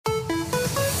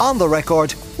On the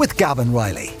Record with Gavin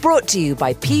Riley. Brought to you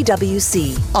by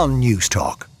PwC on News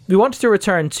Talk. We wanted to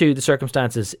return to the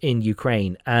circumstances in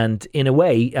Ukraine, and in a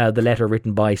way, the letter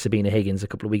written by Sabina Higgins a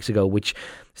couple of weeks ago, which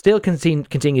still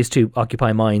continues to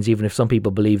occupy minds, even if some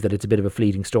people believe that it's a bit of a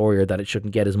fleeting story or that it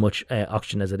shouldn't get as much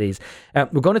oxygen as it is.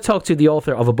 We're going to talk to the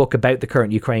author of a book about the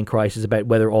current Ukraine crisis, about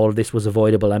whether all of this was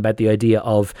avoidable, and about the idea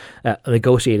of a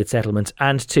negotiated settlement,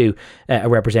 and to a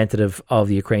representative of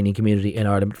the Ukrainian community in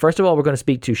Ireland. But first of all, we're going to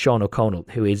speak to Sean O'Connell,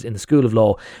 who is in the School of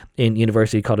Law in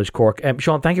University College Cork.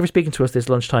 Sean, thank you for speaking to us this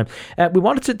lunchtime. We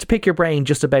wanted to pick your brain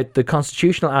just about the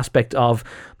constitutional aspect of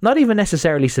not even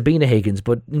necessarily Sabina Higgins,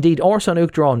 but indeed Orson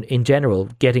Uchtdrán in general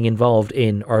getting involved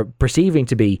in, or perceiving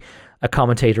to be, a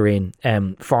commentator in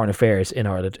foreign affairs in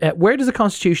Ireland. Where does the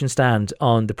Constitution stand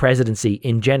on the presidency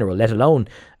in general, let alone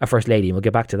a First Lady, and we'll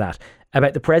get back to that,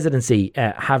 about the presidency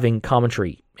having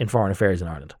commentary in foreign affairs in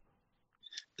Ireland?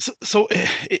 So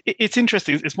it's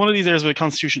interesting. It's one of these areas where the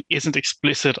Constitution isn't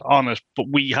explicit on it, but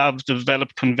we have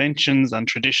developed conventions and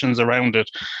traditions around it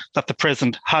that the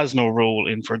President has no role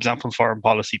in, for example, foreign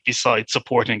policy, besides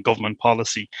supporting government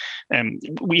policy.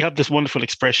 We have this wonderful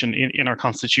expression in our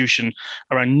Constitution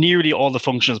around nearly all the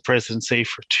functions of the President, save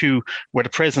for two, where the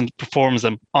President performs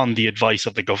them on the advice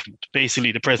of the government.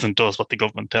 Basically, the President does what the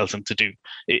government tells him to do,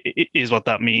 is what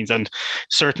that means. And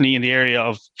certainly in the area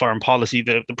of foreign policy,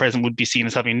 the President would be seen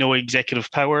as having no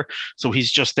executive power, so he's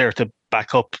just there to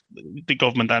back up the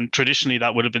government. And traditionally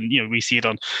that would have been, we see it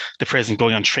on the President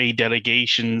going on trade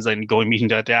delegations and meeting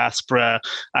the diaspora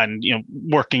and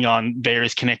working on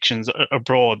various connections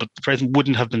abroad, but the President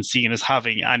wouldn't have been seen as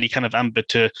having any kind of ambit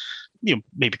to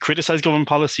maybe criticize government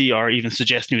policy or even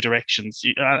suggest new directions.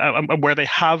 Where they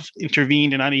have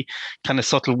intervened in any kind of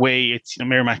subtle way, it's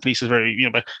Mary McAleese was very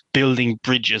about building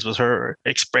bridges was her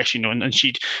expression, and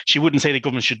she wouldn't say the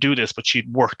government should do this, but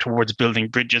she'd work towards building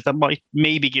bridges that might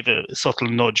maybe give a subtle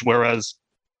nudge. Whereas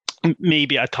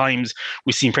maybe at times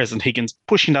we've seen President Higgins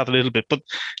pushing that a little bit, but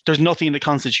there's nothing in the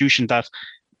Constitution that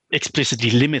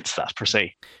explicitly limits that per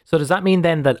se. So does that mean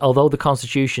then that although the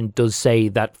Constitution does say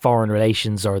that foreign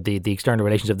relations or the external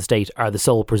relations of the state are the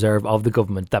sole preserve of the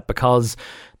government, that because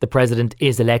the President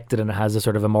is elected and has a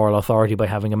sort of a moral authority by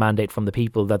having a mandate from the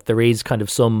people, that there is kind of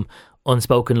some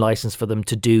unspoken license for them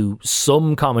to do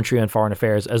some commentary on foreign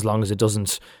affairs as long as it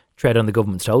doesn't tread on the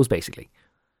government's toes, basically?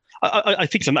 I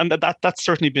think so, and that's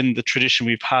certainly been the tradition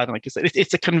we've had. And like I said,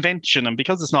 it's a convention, and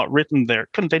because it's not written there,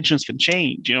 conventions can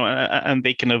change, and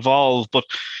they can evolve. But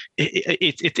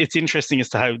it's interesting as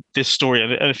to how this story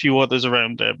and a few others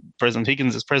around President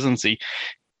Higgins' presidency,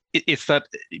 it's that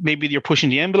maybe you're pushing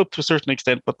the envelope to a certain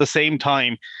extent, but at the same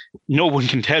time, no one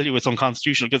can tell you it's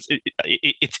unconstitutional, because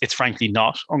it's frankly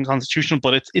not unconstitutional,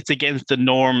 but it's against the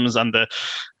norms and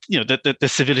the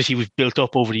civility we've built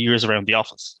up over the years around the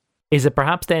office. Is it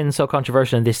perhaps then so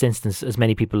controversial in this instance, as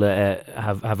many people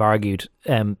have argued,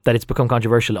 that it's become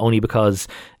controversial only because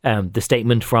the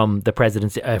statement from the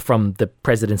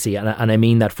presidency, and I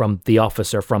mean that from the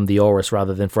office or from the Áras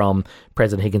rather than from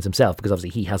President Higgins himself, because obviously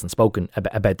he hasn't spoken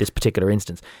about this particular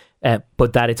instance,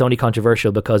 but that it's only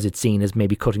controversial because it's seen as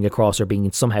maybe cutting across or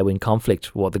being somehow in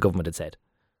conflict with what the government had said?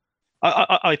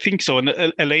 I think so.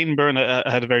 And Elaine Byrne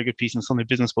had a very good piece in Sunday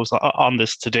Business Post on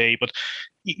this today. But,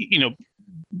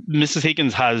 Mrs.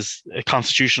 Higgins has a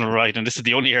constitutional right, and this is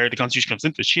the only area the Constitution comes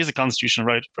into. She has a constitutional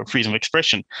right for freedom of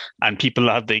expression, and people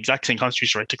have the exact same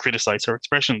constitutional right to criticize her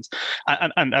expressions.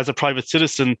 And as a private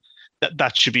citizen,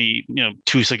 that should be,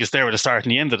 two seconds there at the start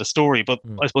and the end of the story. But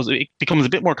I suppose it becomes a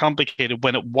bit more complicated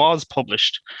when it was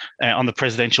published on the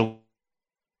presidential.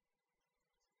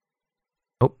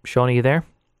 Oh, Sean, are you there?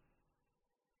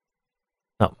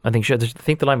 No, I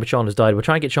think the line with Sean has died. We'll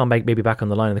try and get Sean maybe back on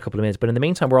the line in a couple of minutes. But in the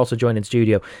meantime, we're also joined in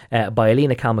studio by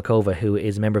Alina Kalmakova, who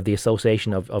is a member of the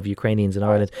Association of Ukrainians in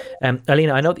Ireland.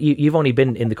 Alina, I know that you've only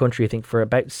been in the country, I think, for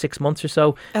about 6 months or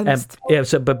so.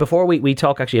 But before we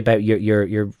talk actually about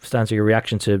your stance or your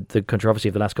reaction to the controversy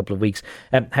of the last couple of weeks,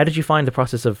 how did you find the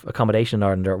process of accommodation in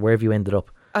Ireland, or where have you ended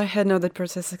up? I had no that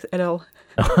process at all.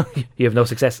 You have no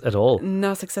success at all?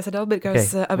 No success at all,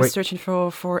 because I was searching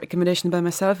for accommodation by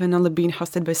myself and only being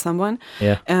hosted by someone.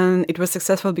 Yeah. And it was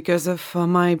successful because of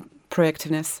my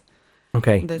proactiveness.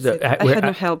 Okay. I had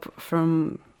no help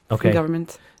from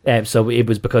government. So it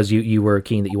was because you were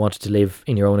keen that you wanted to live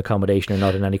in your own accommodation and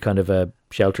not in any kind of a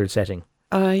sheltered setting?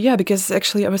 Yeah, because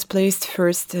actually I was placed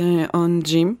first on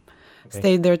gym.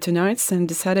 Stayed there 2 nights and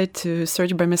decided to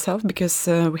search by myself, because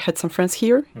we had some friends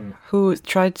here who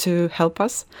tried to help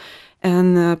us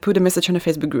and put a message on a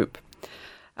Facebook group.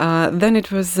 Then it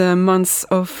was months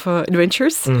of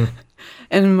adventures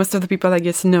And most of the people, I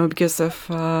guess, know because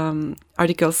of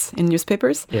articles in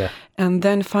newspapers. Yeah. And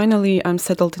then finally, I'm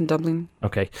settled in Dublin.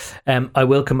 Okay. I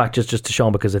will come back just to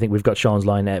Sean, because I think we've got Sean's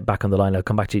line back on the line. I'll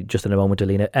come back to you just in a moment,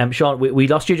 Alina. Sean, we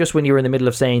lost you just when you were in the middle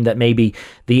of saying that maybe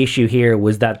the issue here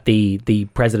was that the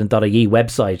president.ie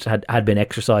website had been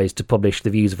exercised to publish the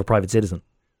views of a private citizen.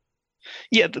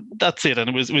 Yeah, that's it. And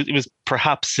it was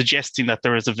perhaps suggesting that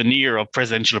there is a veneer of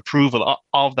presidential approval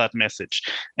of that message,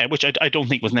 which I don't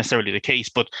think was necessarily the case.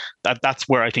 But that's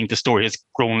where I think the story has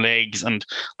grown legs. And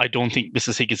I don't think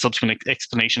Mrs. Higgins' subsequent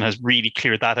explanation has really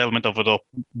cleared that element of it up.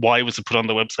 Why was it put on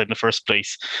the website in the first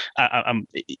place?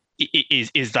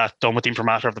 Is that done with the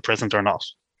imprimatur of the president or not?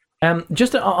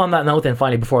 Just on that note then,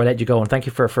 finally, before I let you go, and thank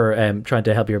you for trying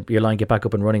to help your line get back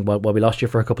up and running while we lost you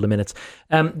for a couple of minutes.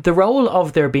 The role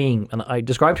of there being, and I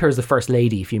described her as the First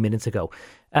Lady a few minutes ago,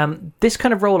 this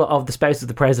kind of role of the spouse of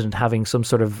the president having some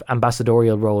sort of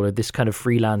ambassadorial role, or this kind of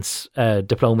freelance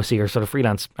diplomacy, or sort of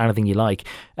freelance anything you like.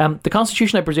 The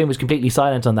Constitution, I presume, was completely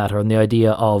silent on that, or on the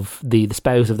idea of the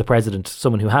spouse of the president,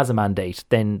 someone who has a mandate,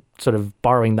 then sort of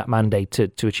borrowing that mandate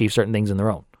to achieve certain things on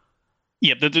their own.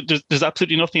 Yeah, there's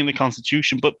absolutely nothing in the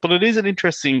Constitution, but it is an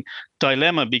interesting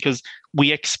dilemma, because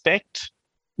we expect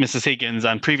Mrs. Higgins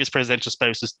and previous presidential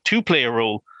spouses to play a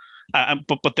role,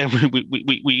 but then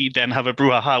we then have a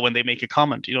brouhaha when they make a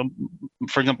comment.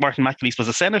 For example, Martin McAleese was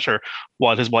a senator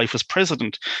while his wife was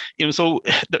president. So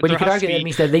but you could argue that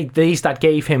means that at least that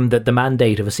gave him the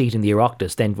mandate of a seat in the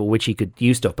Oireachtas, then for which he could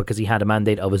use stuff, because he had a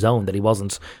mandate of his own, that he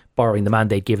wasn't borrowing the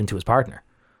mandate given to his partner.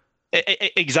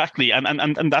 Exactly,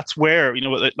 and that's where,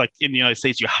 like in the United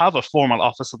States, you have a formal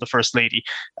office of the First Lady,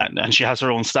 and she has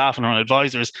her own staff and her own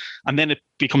advisors, and then it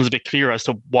becomes a bit clearer as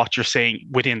to what you're saying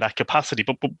within that capacity.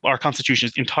 But our Constitution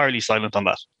is entirely silent on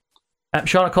that.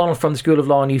 Sean O'Connell from the School of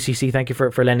Law in UCC, thank you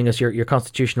for lending us your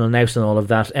constitutional nous and all of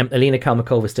that. Alina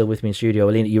Kalmakova is still with me in studio.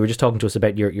 Alina, you were just talking to us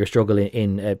about your struggle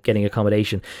in getting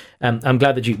accommodation. I'm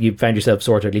glad that you found yourself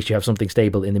sorted. At least you have something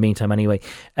stable in the meantime anyway.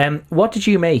 What did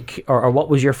you make, or what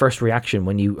was your first reaction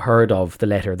when you heard of the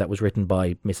letter that was written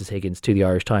by Mrs. Higgins to the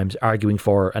Irish Times arguing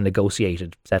for a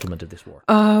negotiated settlement of this war?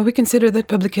 We consider that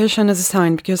publication as a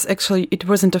sign, because actually it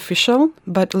wasn't official,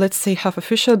 but let's say half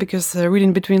official, because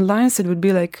reading between lines, it would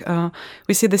be like...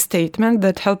 we see the statement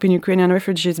that helping Ukrainian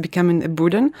refugees becoming a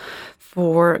burden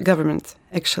for government,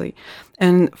 actually.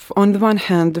 And on the one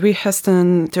hand, we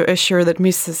hasten to assure that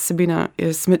Mrs. Sabina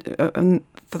is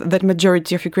that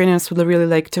majority of Ukrainians would really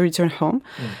like to return home,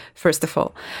 first of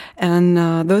all. And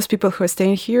those people who are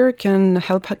staying here can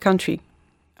help our country,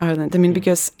 Ireland. I mean,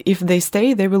 because if they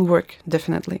stay, they will work,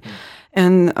 definitely.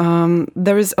 And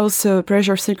there is also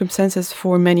pressure circumstances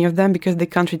for many of them because they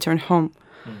can't return home.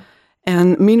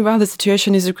 And meanwhile, the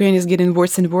situation in Ukraine is getting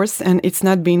worse and worse, and it's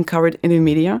not being covered in the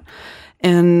media.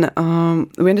 And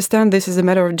we understand this is a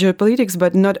matter of geopolitics,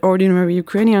 but not ordinary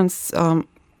Ukrainians.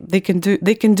 They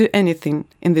can do anything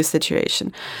in this situation.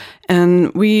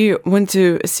 And we want to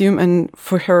assume, and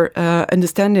for her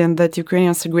understanding, that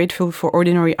Ukrainians are grateful for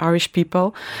ordinary Irish people,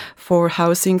 for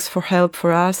housings, for help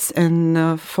for us, and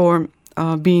for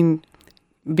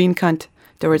being kind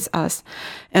towards us.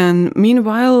 And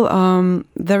meanwhile,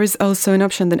 there is also an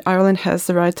option that Ireland has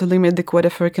the right to limit the quota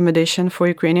for accommodation for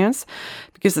Ukrainians,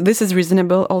 because this is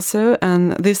reasonable also, and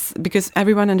this because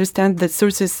everyone understands that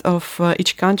sources of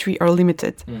each country are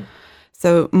limited. So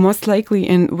most likely,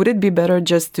 and would it be better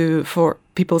just for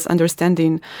people's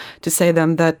understanding to say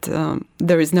them that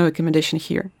there is no accommodation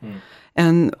here?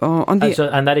 And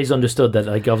and that is understood, that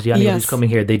like obviously anyone who's coming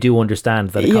here, they do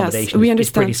understand that accommodation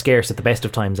is pretty scarce at the best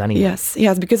of times anyway.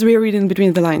 Yes, because we are reading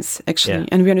between the lines actually,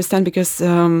 and we understand because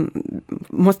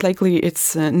most likely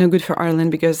it's no good for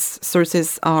Ireland because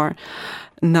sources are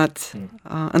not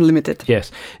unlimited.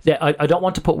 Yes, I don't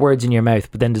want to put words in your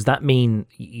mouth, but then does that mean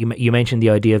you mentioned the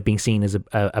idea of being seen as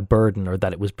a burden, or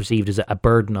that it was perceived as a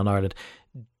burden on Ireland?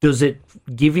 Does it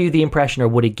give you the impression, or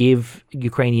would it give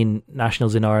Ukrainian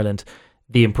nationals in Ireland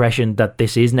the impression that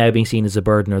this is now being seen as a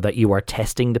burden, or that you are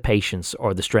testing the patience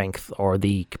or the strength or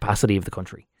the capacity of the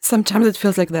country? Sometimes it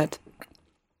feels like that.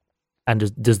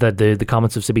 And does that the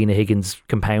comments of Sabina Higgins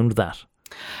compound that?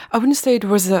 I wouldn't say it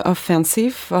was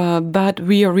offensive, but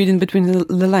we are reading between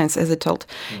the lines, as I told.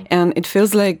 And it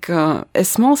feels like a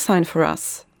small sign for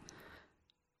us,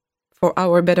 for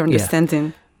our better understanding.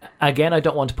 Yeah. Again, I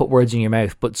don't want to put words in your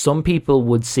mouth, but some people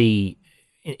would see,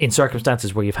 in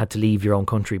circumstances where you've had to leave your own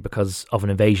country because of an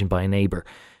invasion by a neighbour,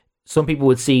 some people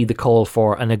would see the call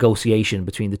for a negotiation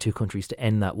between the two countries to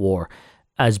end that war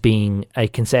as being a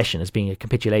concession, as being a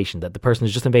capitulation, that the person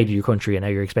has just invaded your country and now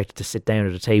you're expected to sit down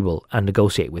at a table and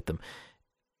negotiate with them.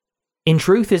 In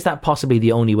truth, is that possibly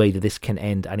the only way that this can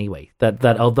end anyway? That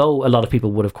although a lot of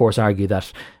people would, of course, argue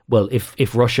that, well,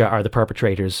 if Russia are the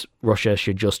perpetrators, Russia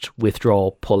should just withdraw,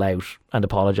 pull out, and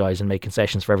apologise and make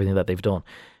concessions for everything that they've done.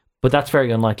 But that's very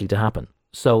unlikely to happen.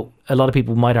 So a lot of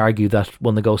people might argue that,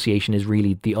 well, negotiation is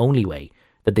really the only way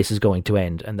that this is going to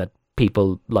end, and that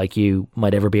people like you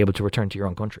might ever be able to return to your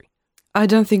own country. I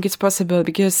don't think it's possible,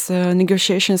 because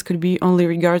negotiations could be only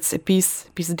regards a peace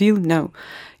deal. No,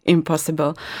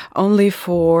 impossible. Only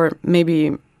for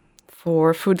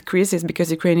food crisis, because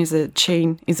Ukraine is a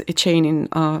chain in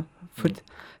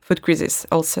food crisis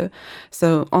also.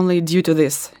 So only due to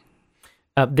this.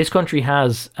 This country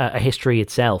has a history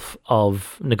itself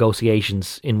of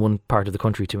negotiations in one part of the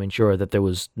country to ensure that there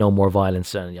was no more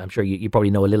violence. And I'm sure you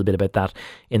probably know a little bit about that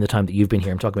in the time that you've been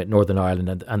here. I'm talking about Northern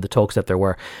Ireland and the talks that there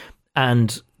were.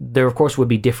 And there, of course, would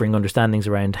be differing understandings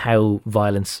around how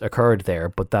violence occurred there,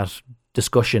 but that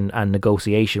discussion and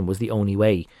negotiation was the only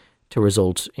way to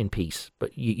result in peace.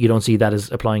 But you don't see that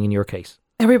as applying in your case?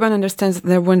 Everyone understands that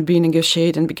there won't be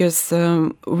negotiating, because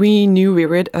we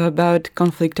read about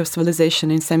conflict of civilization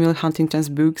in Samuel Huntington's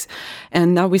books,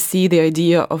 and now we see the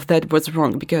idea of that was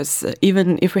wrong, because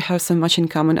even if we have so much in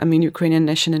common, I mean, Ukrainian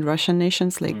nation and Russian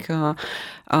nations, like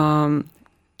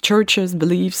churches,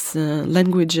 beliefs,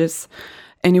 languages.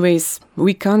 Anyways,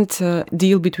 we can't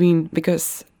deal between,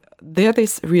 because that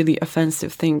is really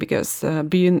offensive thing, because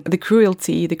being the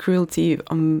cruelty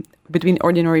between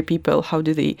ordinary people, how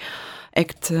do they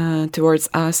act towards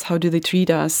us, how do they treat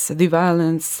us, the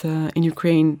violence in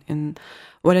Ukraine, and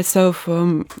what I saw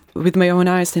with my own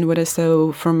eyes and what I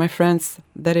saw from my friends,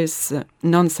 that is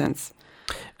nonsense.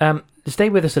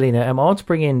 Stay with us, Alina. I want to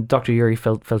bring in Dr. Yuri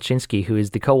Felczynski, who is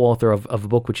the co-author of a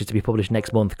book which is to be published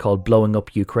next month called Blowing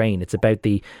Up Ukraine. It's about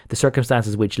the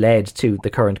circumstances which led to the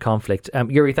current conflict.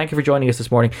 Yuri, thank you for joining us this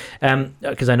morning,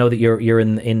 because I know that you're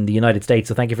in the United States,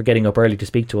 so thank you for getting up early to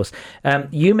speak to us.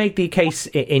 You make the case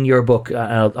in your book,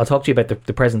 I'll talk to you about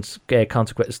the present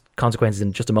consequences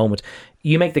in just a moment.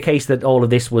 You make the case that all of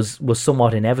this was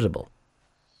somewhat inevitable.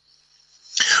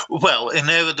 Well,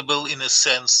 inevitable in a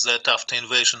sense that after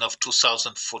invasion of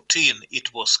 2014,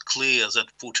 it was clear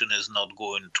that Putin is not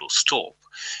going to stop.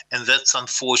 And that's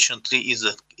unfortunately is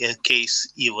a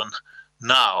case even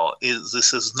now.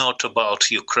 This is not about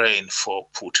Ukraine for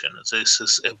Putin. This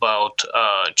is about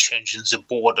changing the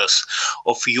borders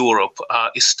of Europe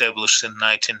established in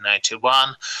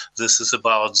 1991. This is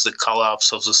about the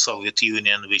collapse of the Soviet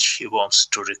Union, which he wants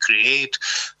to recreate.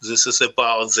 This is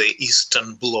about the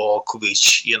Eastern Bloc,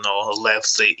 which,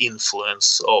 left the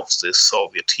influence of the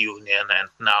Soviet Union and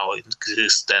now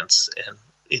existence in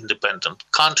independent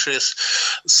countries.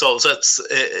 So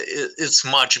it's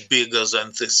much bigger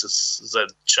than this is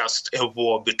just a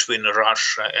war between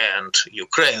Russia and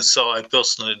Ukraine. So I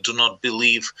personally do not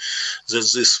believe that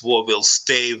this war will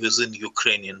stay within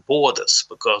Ukrainian borders,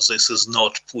 because this is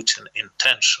not Putin's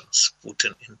intentions.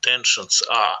 Putin's intentions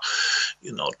are,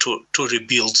 to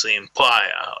rebuild the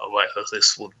empire. Whether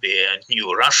this would be a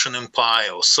new Russian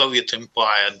empire or Soviet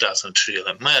empire doesn't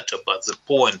really matter. But the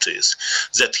point is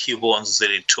that he wants the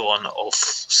return of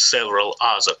several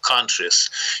other countries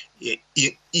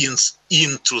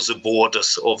into the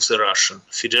borders of the Russian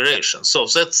Federation. So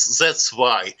that's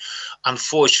why,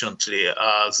 unfortunately,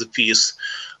 the peace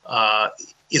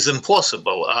is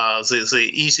impossible. The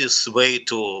easiest way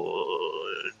to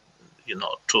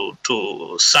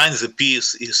sign the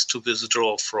peace is to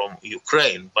withdraw from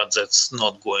Ukraine, but that's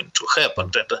not going to happen.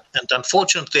 And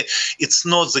unfortunately, it's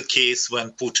not the case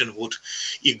when Putin would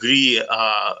agree,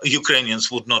 Ukrainians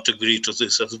would not agree to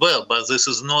this as well, but this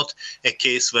is not a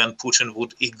case when Putin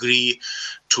would agree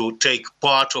to take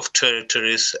part of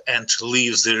territories and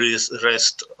leave the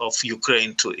rest of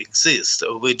Ukraine to exist.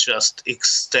 We just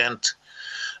extend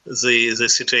the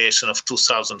situation of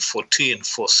 2014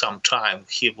 for some time.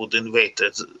 He would invade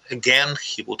it again.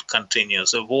 He would continue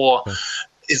the war.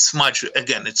 It's much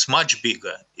bigger.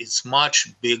 It's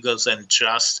much bigger than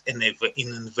just an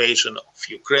invasion of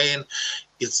Ukraine.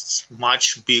 It's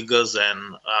much bigger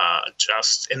than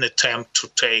just an attempt to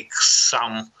take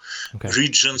some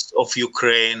regions of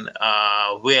Ukraine.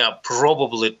 We are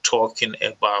probably talking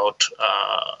about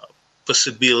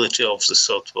possibility of the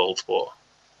Third World War.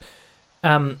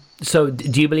 So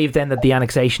do you believe then that the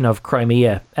annexation of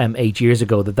Crimea 8 years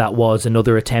ago, that was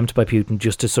another attempt by Putin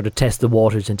just to sort of test the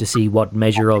waters and to see what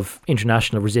measure of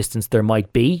international resistance there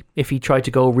might be if he tried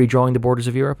to go redrawing the borders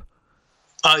of Europe?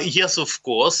 Yes, of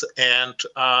course. And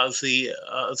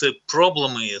the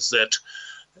problem is that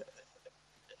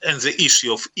And the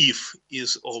issue of if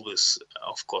is always,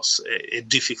 of course, a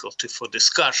difficulty for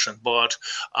discussion. But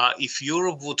if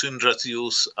Europe would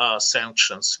introduce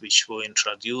sanctions which were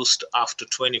introduced after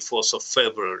 24th of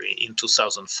February in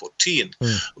 2014,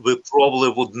 we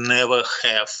probably would never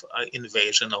have an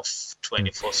invasion of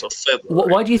 24th of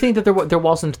February. Why do you think that there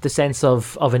wasn't the sense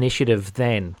of initiative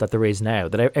then that there is now?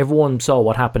 That everyone saw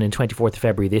what happened in 24th of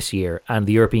February this year, and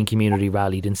the European community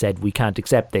rallied and said, we can't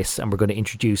accept this, and we're going to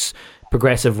introduce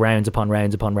progressive rounds upon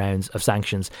rounds upon rounds of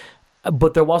sanctions.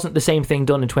 But there wasn't the same thing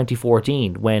done in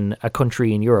 2014 when a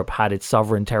country in Europe had its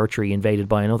sovereign territory invaded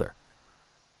by another.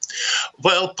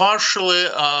 Well, partially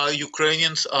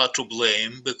Ukrainians are to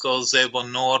blame because they were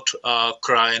not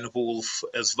crying wolf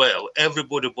as well.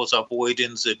 Everybody was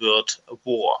avoiding the word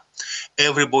war.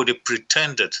 Everybody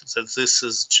pretended that this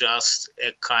is just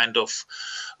a kind of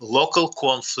local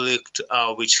conflict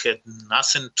which had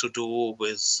nothing to do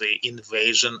with the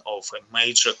invasion of a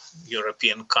major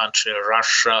European country,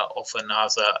 Russia, of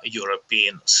another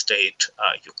European state,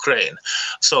 Ukraine.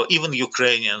 So even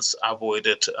Ukrainians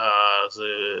avoided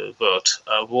the word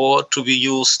war to be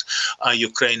used.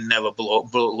 Ukraine never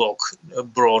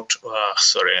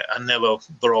never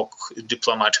broke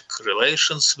diplomatic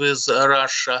relations with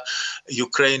Russia.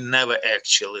 Ukraine never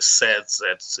actually said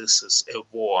that this is a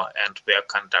war and we are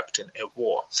conducting a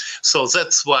war. So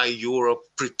that's why Europe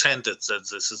pretended that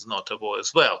this is not a war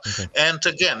as well. Okay. And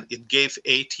again, it gave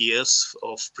 8 years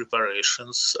of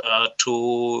preparations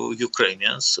to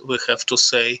Ukrainians, we have to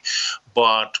say.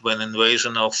 But when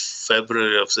invasion of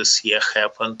February of this year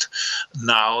happened,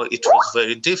 now it was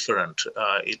very different.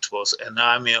 It was an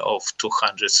army of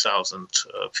 200,000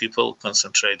 people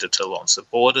concentrated along the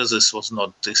border. This was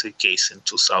not the case in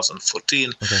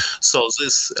 2014. Okay. So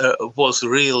this was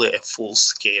really a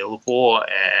full-scale war,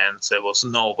 and there was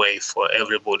no way for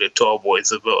everybody to avoid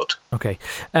the word. Okay.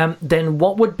 Then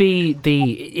what would be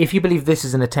if you believe this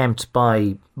is an attempt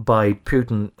by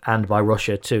Putin and by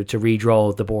Russia to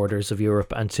redraw the borders of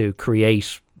Europe and to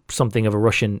create something of a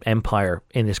Russian empire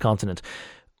in this continent,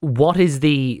 what is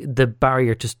the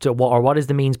barrier or what is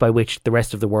the means by which the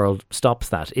rest of the world stops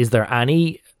that? Is there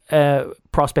any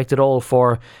prospect at all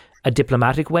for a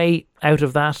diplomatic way out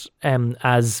of that,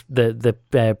 as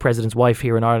the president's wife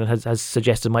here in Ireland has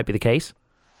suggested might be the case?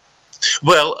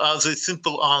 Well, the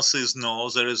simple answer is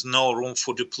no. There is no room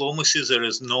for diplomacy. There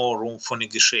is no room for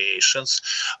negotiations.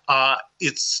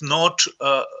 It's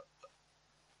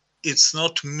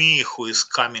not me who is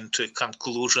coming to a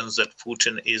conclusion that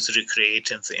Putin is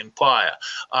recreating the empire.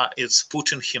 It's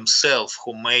Putin himself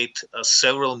who made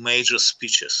several major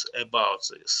speeches about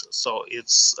this. So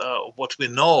it's what we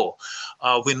know.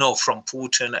 We know from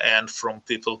Putin and from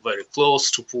people very close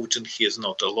to Putin. He is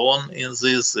not alone in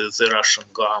this. The Russian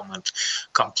government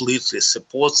completely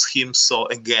supports him. So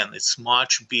again, it's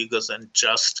much bigger than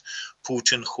just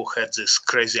Putin, who had these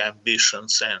crazy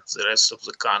ambitions, and the rest of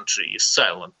the country is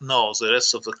silent. No, the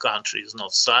rest of the country is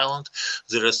not silent.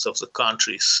 The rest of the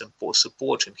country is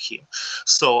supporting him.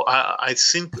 So I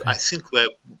think we're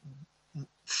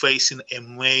facing a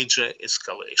major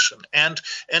escalation, and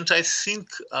I think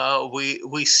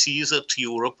we see that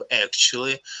Europe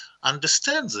actually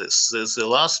understands this. The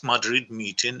last Madrid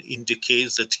meeting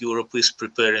indicates that Europe is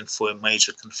preparing for a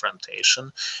major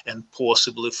confrontation and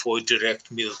possibly for a direct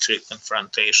military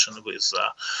confrontation with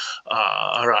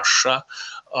Russia.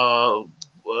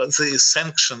 The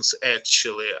sanctions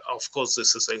actually, of course,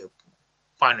 this is a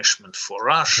punishment for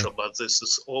Russia, but this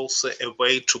is also a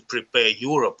way to prepare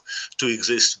Europe to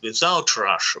exist without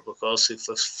Russia, because if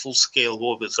a full-scale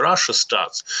war with Russia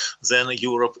starts, then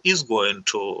Europe is going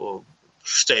to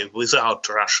stay without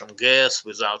Russian gas,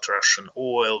 without Russian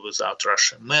oil, without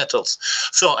Russian metals.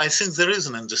 So I think there is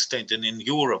an understanding in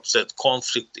Europe that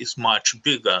conflict is much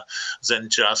bigger than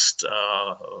just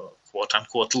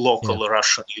quote-unquote local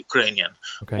Russian-Ukrainian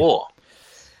war.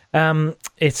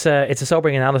 It's a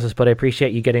sobering analysis, but I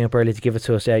appreciate you getting up early to give it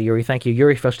to us, Yuri. Thank you.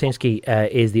 Yuri Foshtinsky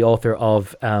is the author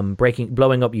of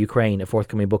Blowing Up Ukraine, a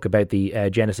forthcoming book about the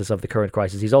genesis of the current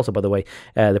crisis. He's also, by the way,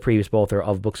 the previous author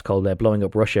of books called Blowing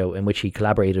Up Russia, in which he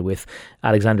collaborated with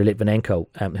Alexander Litvinenko,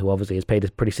 who obviously has paid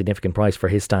a pretty significant price for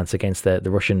his stance against the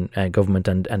Russian government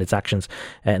and its actions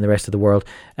in the rest of the world.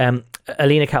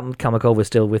 Alina Kalmakova is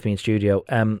still with me in studio.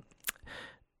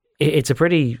 It's a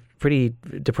pretty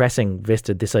depressing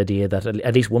vista, this idea that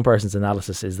at least one person's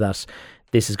analysis is that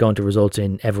this is going to result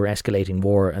in ever-escalating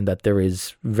war, and that there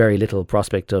is very little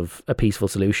prospect of a peaceful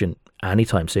solution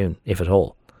anytime soon, if at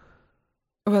all.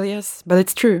 Well, yes, but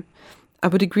it's true. I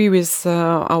would agree with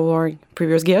our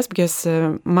previous guest, because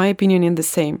my opinion is the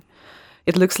same.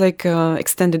 It looks like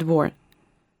extended war.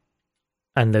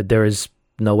 And that there is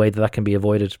no way that can be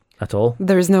avoided at all?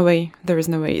 There is no way.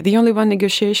 The only one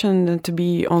negotiation to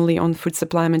be only on food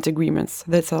supplement agreements.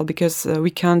 That's all, because we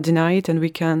can't deny it, and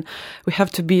we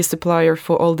have to be a supplier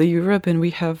for all the Europe, and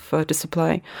we have to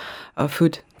supply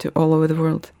food to all over the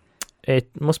world. It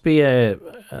must be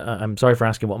I'm sorry for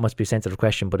asking what must be a sensitive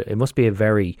question, but it must be a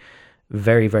very,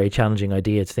 very, very challenging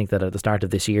idea to think that at the start of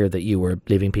this year that you were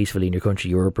living peacefully in your country,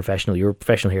 you're a professional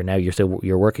here now,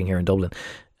 you're working here in Dublin,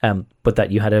 but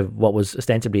that you had what was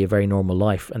ostensibly a very normal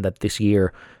life, and that this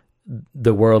year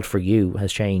the world for you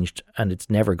has changed and it's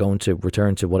never going to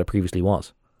return to what it previously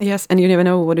was. Yes, and you never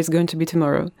know what is going to be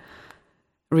tomorrow,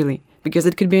 really, because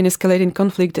it could be an escalating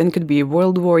conflict and could be a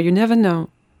world war. You never know,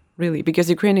 really, because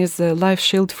Ukraine is a life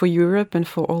shield for Europe and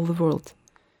for all the world.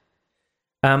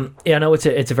 I know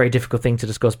it's a very difficult thing to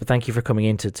discuss, but thank you for coming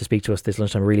in to speak to us this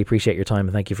lunchtime. I really appreciate your time,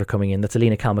 and thank you for coming in. That's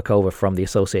Alina Kalmakova from the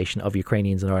Association of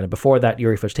Ukrainians in Ireland. Before that,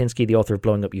 Yuri Fashtinsky, the author of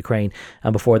Blowing Up Ukraine,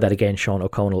 and before that again, Sean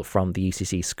O'Connell from the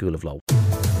UCC School of Law.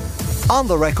 On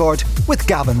the Record with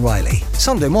Gavin Riley,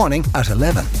 Sunday morning at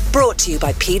 11. Brought to you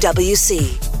by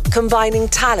PwC. Combining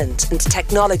talent and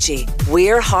technology,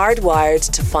 we're hardwired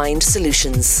to find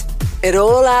solutions. It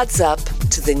all adds up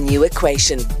to the new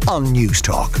equation. On News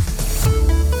Talk.